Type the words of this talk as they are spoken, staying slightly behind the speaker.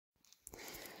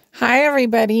Hi,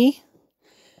 everybody.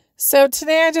 So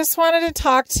today I just wanted to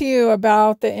talk to you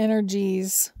about the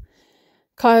energies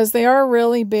because they are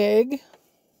really big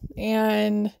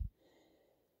and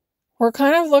we're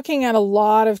kind of looking at a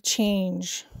lot of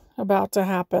change about to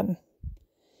happen.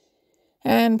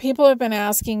 And people have been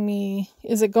asking me,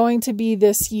 is it going to be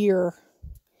this year?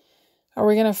 Are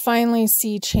we going to finally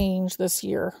see change this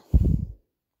year?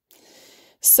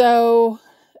 So,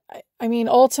 I mean,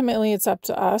 ultimately it's up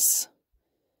to us,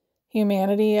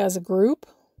 humanity as a group.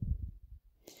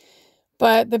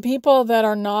 But the people that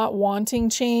are not wanting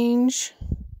change,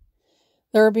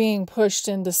 they're being pushed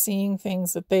into seeing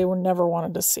things that they were never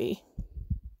wanted to see.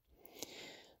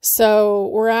 So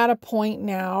we're at a point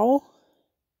now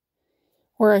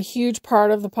where a huge part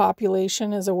of the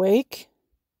population is awake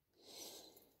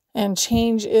and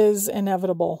change is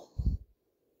inevitable.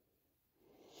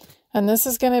 And this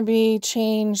is going to be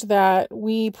change that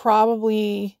we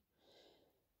probably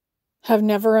have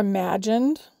never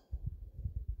imagined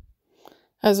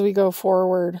as we go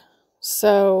forward.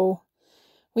 So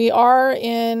we are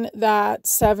in that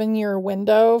 7-year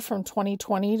window from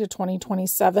 2020 to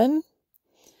 2027.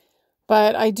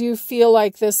 But I do feel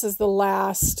like this is the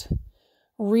last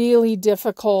really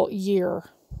difficult year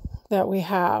that we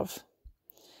have.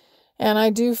 And I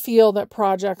do feel that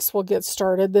projects will get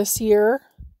started this year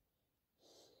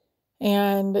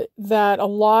and that a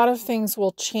lot of things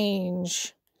will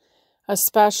change,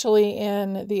 especially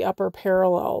in the upper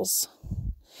parallels.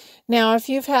 Now, if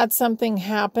you've had something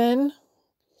happen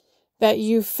that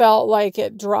you felt like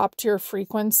it dropped your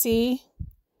frequency,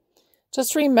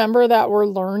 just remember that we're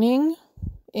learning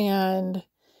and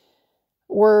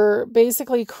we're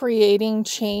basically creating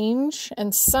change,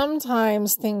 and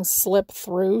sometimes things slip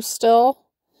through still.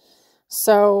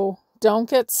 So don't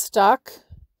get stuck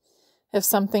if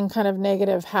something kind of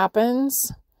negative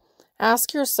happens.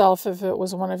 Ask yourself if it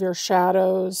was one of your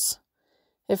shadows,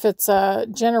 if it's a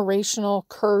generational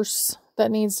curse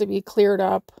that needs to be cleared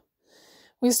up.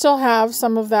 We still have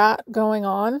some of that going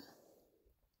on.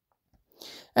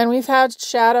 And we've had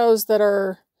shadows that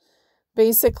are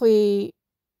basically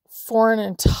for an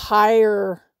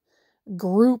entire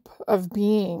group of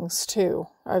beings too.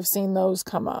 I've seen those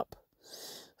come up.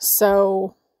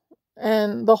 So,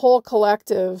 and the whole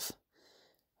collective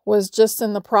was just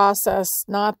in the process,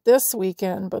 not this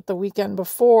weekend, but the weekend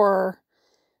before.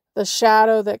 The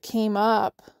shadow that came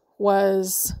up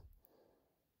was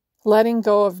letting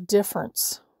go of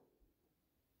difference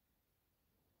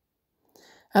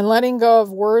and letting go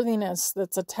of worthiness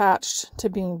that's attached to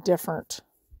being different.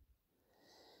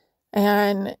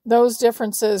 And those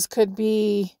differences could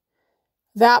be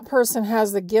that person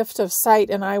has the gift of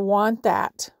sight and I want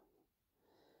that.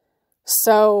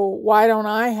 So why don't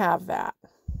I have that?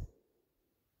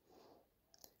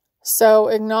 So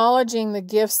acknowledging the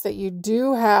gifts that you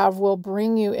do have will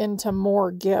bring you into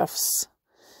more gifts.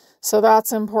 So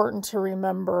that's important to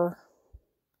remember.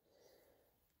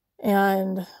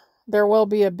 And there will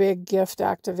be a big gift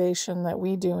activation that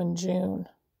we do in June,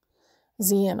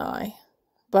 Z and I.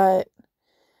 But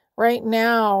right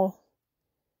now,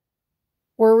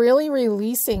 we're really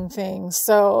releasing things.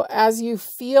 So as you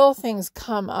feel things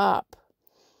come up,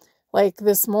 like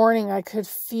this morning, I could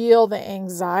feel the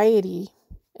anxiety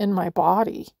in my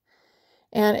body.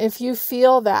 And if you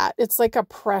feel that, it's like a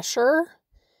pressure.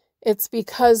 It's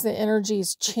because the energy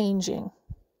is changing.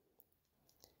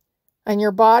 And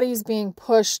your body's being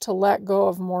pushed to let go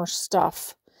of more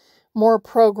stuff, more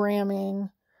programming,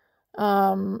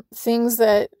 things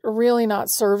that are really not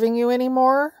serving you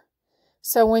anymore.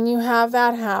 So when you have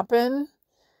that happen,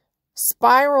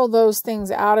 spiral those things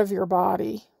out of your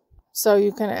body. So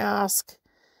you can ask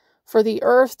for the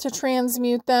earth to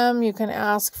transmute them. You can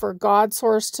ask for God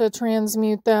source to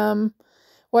transmute them.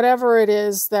 Whatever it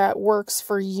is that works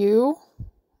for you,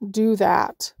 do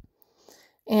that.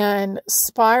 And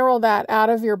spiral that out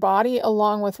of your body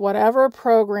along with whatever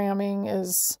programming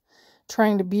is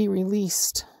trying to be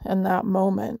released in that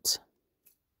moment.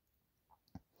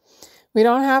 We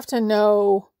don't have to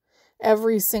know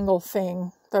every single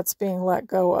thing that's being let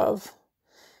go of,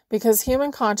 because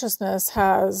human consciousness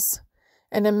has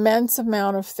an immense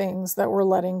amount of things that we're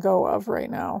letting go of right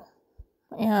now.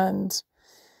 And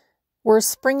we're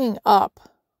springing up.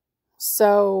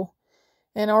 So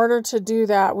in order to do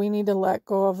that, we need to let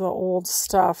go of the old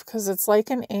stuff because it's like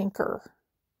an anchor.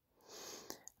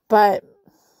 But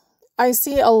I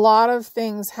see a lot of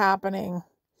things happening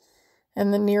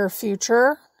in the near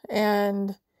future,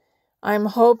 and I'm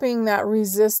hoping that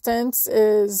resistance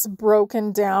is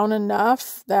broken down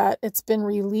enough, that it's been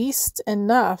released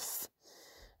enough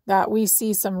that we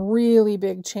see some really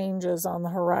big changes on the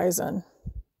horizon.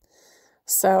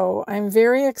 So I'm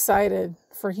very excited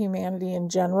for humanity in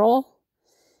general.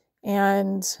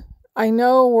 And I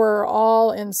know we're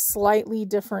all in slightly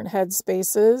different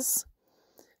headspaces,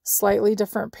 slightly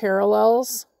different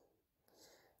parallels,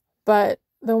 but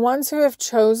the ones who have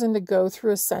chosen to go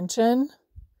through ascension,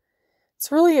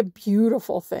 it's really a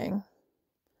beautiful thing.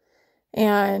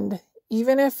 And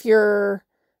even if you're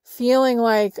feeling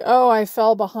like, oh, I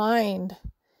fell behind,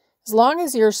 as long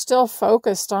as you're still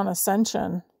focused on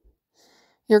ascension,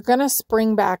 you're going to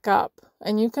spring back up.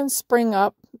 And you can spring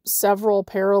up several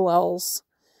parallels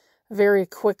very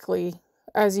quickly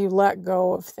as you let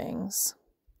go of things.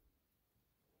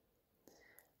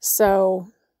 So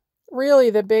really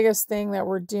the biggest thing that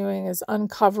we're doing is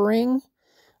uncovering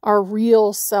our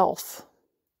real self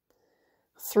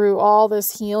through all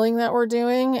this healing that we're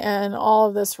doing and all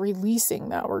of this releasing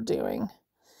that we're doing.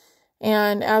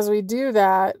 And as we do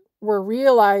that, we're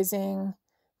realizing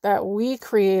that we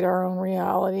create our own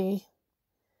reality,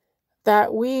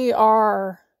 that we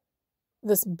are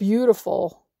this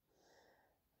beautiful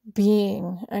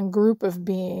being and group of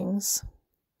beings,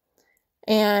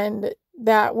 and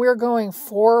that we're going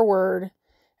forward,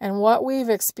 and what we've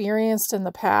experienced in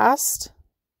the past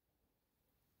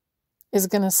is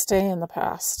going to stay in the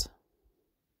past.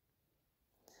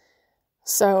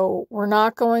 So we're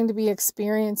not going to be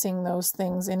experiencing those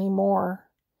things anymore.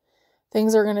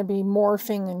 Things are going to be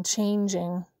morphing and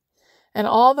changing. And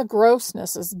all the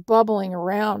grossness is bubbling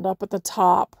around up at the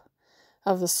top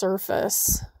of the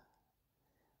surface,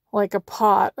 like a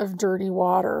pot of dirty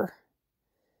water.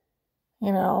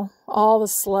 You know, all the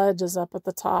sludge is up at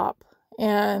the top.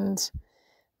 And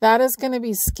that is going to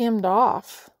be skimmed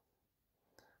off.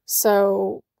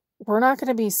 So we're not going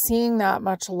to be seeing that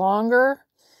much longer.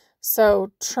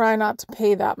 So try not to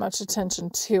pay that much attention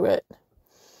to it.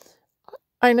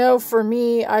 I know for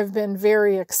me, I've been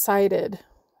very excited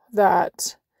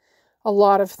that a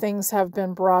lot of things have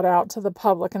been brought out to the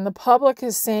public, and the public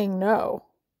is saying no.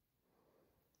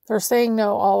 They're saying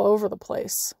no all over the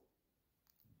place.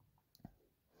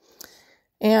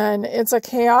 And it's a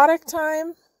chaotic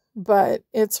time, but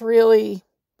it's really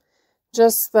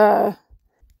just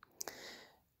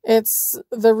it's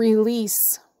the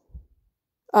release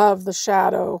of the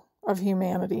shadow of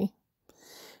humanity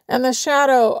and the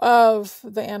shadow of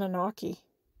the Anunnaki.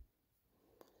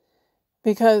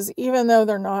 Because even though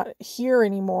they're not here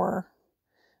anymore,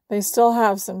 they still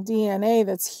have some DNA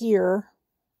that's here,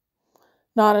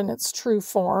 not in its true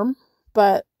form,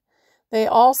 but they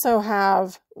also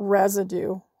have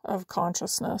residue of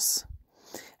consciousness.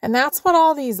 And that's what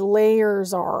all these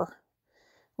layers are.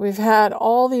 We've had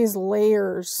all these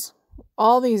layers,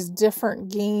 all these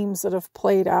different games that have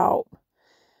played out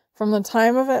from the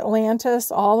time of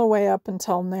Atlantis all the way up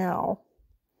until now.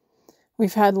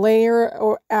 We've had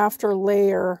layer after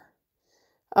layer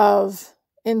of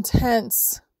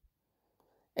intense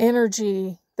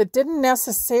energy that didn't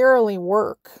necessarily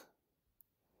work.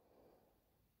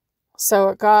 So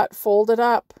it got folded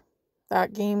up.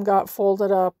 That game got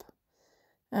folded up,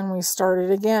 and we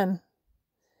started again.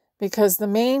 Because the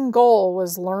main goal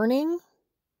was learning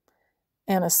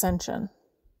and ascension.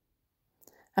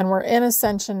 And we're in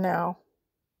ascension now.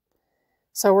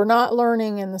 So we're not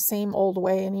learning in the same old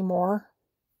way anymore.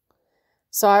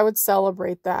 So I would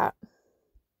celebrate that.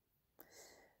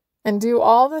 And do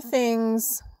all the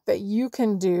things that you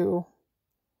can do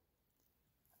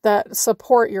that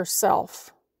support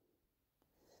yourself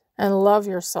and love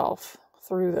yourself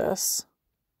through this.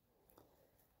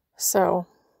 So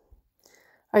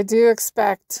I do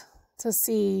expect to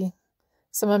see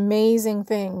some amazing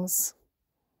things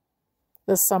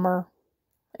this summer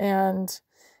and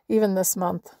even this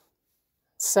month.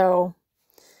 So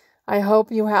I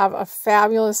hope you have a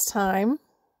fabulous time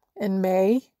in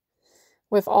May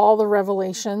with all the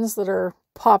revelations that are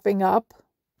popping up.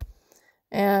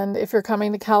 And if you're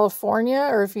coming to California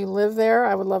or if you live there,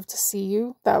 I would love to see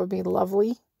you. That would be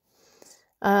lovely.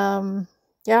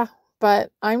 Yeah,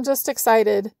 but I'm just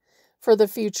excited for the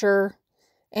future.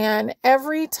 And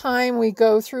every time we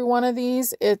go through one of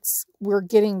these, we're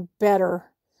getting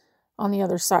better on the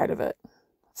other side of it.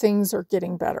 Things are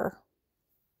getting better.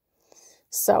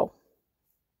 So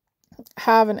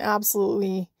have an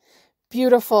absolutely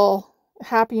beautiful,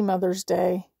 happy Mother's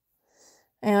Day.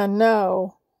 And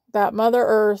know that Mother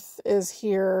Earth is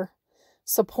here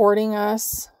supporting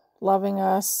us, loving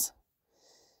us,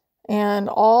 and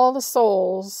all the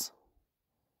souls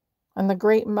and the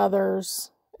great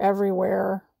mothers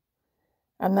everywhere.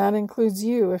 And that includes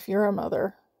you if you're a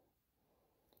mother.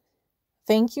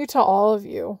 Thank you to all of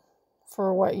you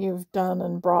for what you've done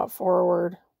and brought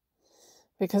forward,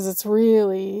 because it's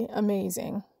really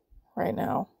amazing right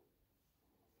now.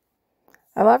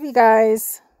 I love you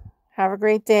guys. Have a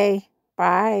great day.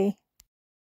 Bye.